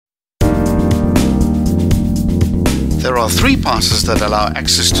There are three passes that allow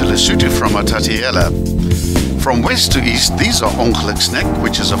access to Lesotho from Matatiele. From west to east, these are Ongeluks Nek,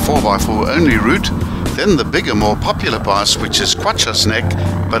 which is a 4x4 only route, then the bigger, more popular pass, which is Kwacha's Nek,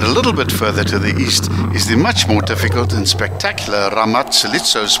 but a little bit further to the east is the much more difficult and spectacular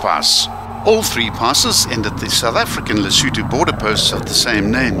Ramatselitso's pass. All three passes end at the South African Lesotho border posts of the same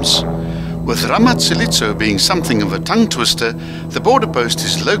names. With Ramatselitso being something of a tongue twister, the border post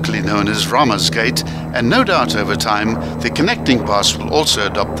is locally known as Rama's Gate, and no doubt over time the connecting pass will also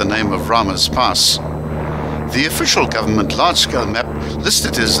adopt the name of Rama's Pass. The official government large-scale map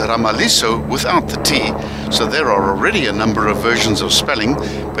listed as Ramatselitso without the T, so there are already a number of versions of spelling,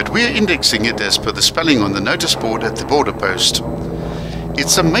 but we're indexing it as per the spelling on the notice board at the border post.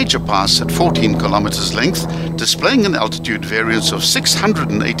 It's a major pass at 14 kilometers length, displaying an altitude variance of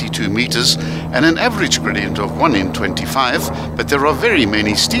 682 meters and an average gradient of 1 in 25, but there are very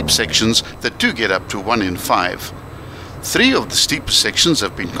many steep sections that do get up to 1 in 5. 3 of the steepest sections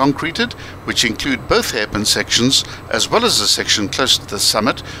have been concreted, which include both hairpin sections, as well as a section close to the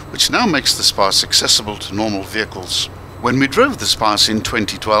summit, which now makes this pass accessible to normal vehicles. When we drove this pass in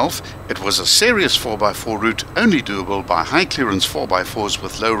 2012, it was a serious 4x4 route only doable by high-clearance 4x4s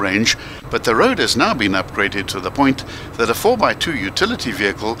with low range, but the road has now been upgraded to the point that a 4x2 utility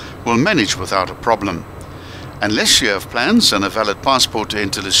vehicle will manage without a problem. Unless you have plans and a valid passport to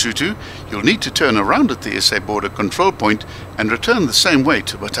enter Lesotho, you'll need to turn around at the SA border control point and return the same way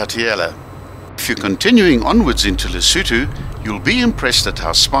to Matatiele. If you're continuing onwards into Lesotho, you'll be impressed at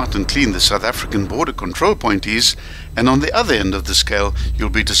how smart and clean the South African border control point is, and on the other end of the scale, you'll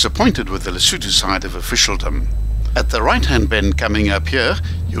be disappointed with the Lesotho side of officialdom. At the right-hand bend coming up here,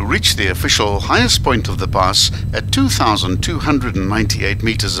 you'll reach the official highest point of the pass at 2,298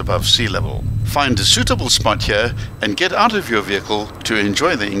 meters above sea level. Find a suitable spot here and get out of your vehicle to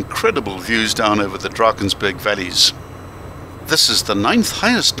enjoy the incredible views down over the Drakensberg valleys. This is the 9th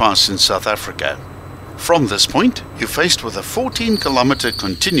highest pass in South Africa. From this point, you're faced with a 14-kilometer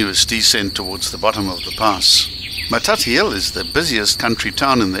continuous descent towards the bottom of the pass. Matatiele is the busiest country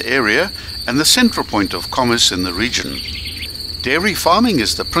town in the area and the central point of commerce in the region. Dairy farming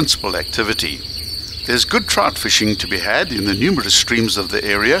is the principal activity. There's good trout fishing to be had in the numerous streams of the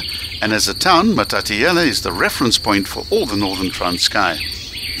area, and as a town, Matatiele is the reference point for all the northern Transkei.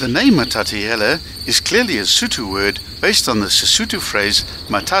 The name Matatiele is clearly a Sotho word based on the Sesotho phrase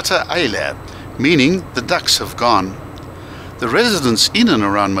Matata Aile, meaning the ducks have gone. The residents in and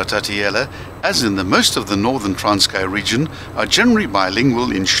around Matatiele, as in the most of the northern Transkei region, are generally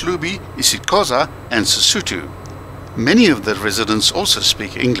bilingual in Shlubi, isiXhosa and Sesotho. Many of the residents also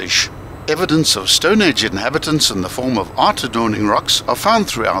speak English. Evidence of Stone Age inhabitants in the form of art adorning rocks are found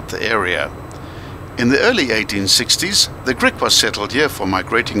throughout the area. In the early 1860s, the Griqua settled here for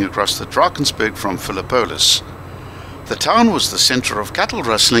migrating across the Drakensberg from Philippolis. The town was the center of cattle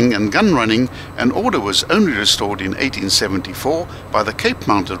rustling and gun running, and order was only restored in 1874 by the Cape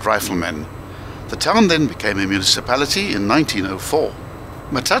Mounted Riflemen. The town then became a municipality in 1904.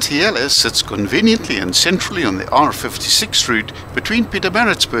 Matatiele sits conveniently and centrally on the R56 route between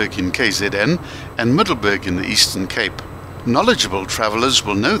Pietermaritzburg in KZN and Middelburg in the Eastern Cape. Knowledgeable travellers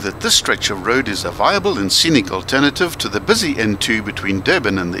will know that this stretch of road is a viable and scenic alternative to the busy N2 between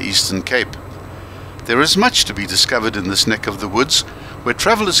Durban and the Eastern Cape. There is much to be discovered in this neck of the woods, where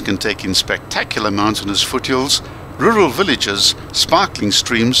travellers can take in spectacular mountainous foothills, rural villages, sparkling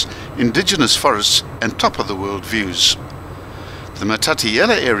streams, indigenous forests and top-of-the-world views. The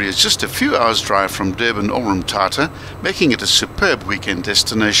Matatiele area is just a few hours' drive from Durban or Mthatha, making it a superb weekend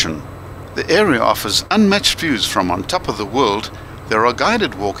destination. The area offers unmatched views from on top of the world. There are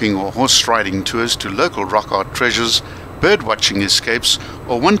guided walking or horse riding tours to local rock art treasures, bird-watching escapes,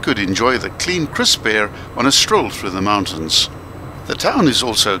 or one could enjoy the clean, crisp air on a stroll through the mountains. The town is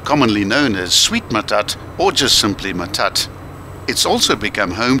also commonly known as Sweet Matat or just simply Matat. It's also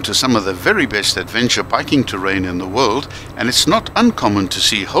become home to some of the very best adventure biking terrain in the world, and it's not uncommon to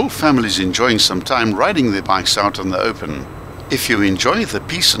see whole families enjoying some time riding their bikes out in the open. If you enjoy the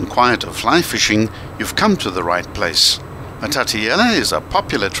peace and quiet of fly fishing, you've come to the right place. Matatiele is a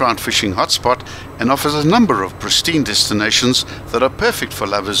popular trout fishing hotspot and offers a number of pristine destinations that are perfect for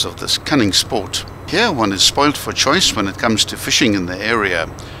lovers of this cunning sport. Here one is spoilt for choice when it comes to fishing in the area.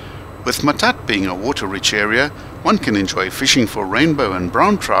 With Matat being a water-rich area, one can enjoy fishing for rainbow and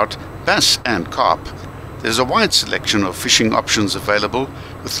brown trout, bass and carp. There's a wide selection of fishing options available,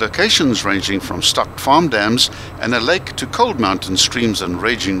 with locations ranging from stocked farm dams and a lake to cold mountain streams and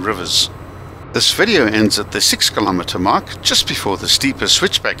raging rivers. This video ends at the 6-kilometer mark, just before the steeper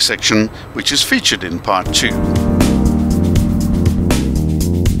switchback section, which is featured in part 2.